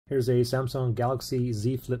Here's a Samsung Galaxy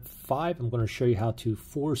Z Flip 5. I'm going to show you how to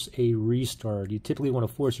force a restart. You typically want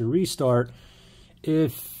to force a restart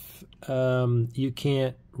if you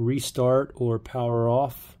can't restart or power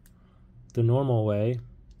off the normal way.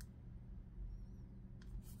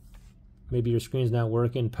 Maybe your screen's not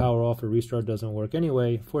working, power off or restart doesn't work.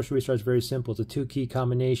 Anyway, force a restart is very simple. It's a two-key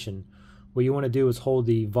combination. What you want to do is hold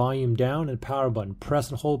the volume down and power button. Press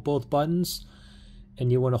and hold both buttons,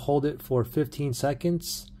 and you want to hold it for 15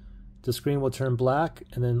 seconds. The screen will turn black,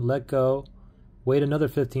 and then let go. Wait another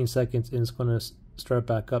 15 seconds, and it's going to start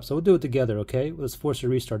back up. So we'll do it together, okay? Let's force a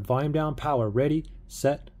restart. Volume down, power, ready,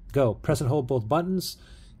 set, go. Press and hold both buttons.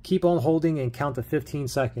 Keep on holding and count to 15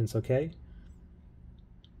 seconds, okay?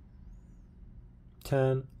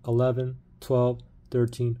 10, 11, 12,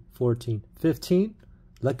 13, 14, 15.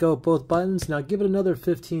 Let go of both buttons. Now give it another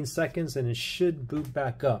 15 seconds, and it should boot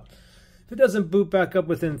back up. If it doesn't boot back up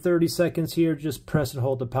within 30 seconds here, just press and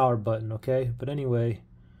hold the power button, okay? But anyway,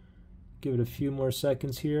 give it a few more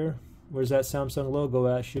seconds here. Where's that Samsung logo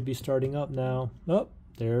at? Should be starting up now. Oh,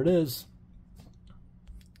 there it is.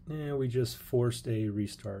 And we just forced a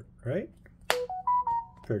restart, right?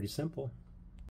 Pretty simple.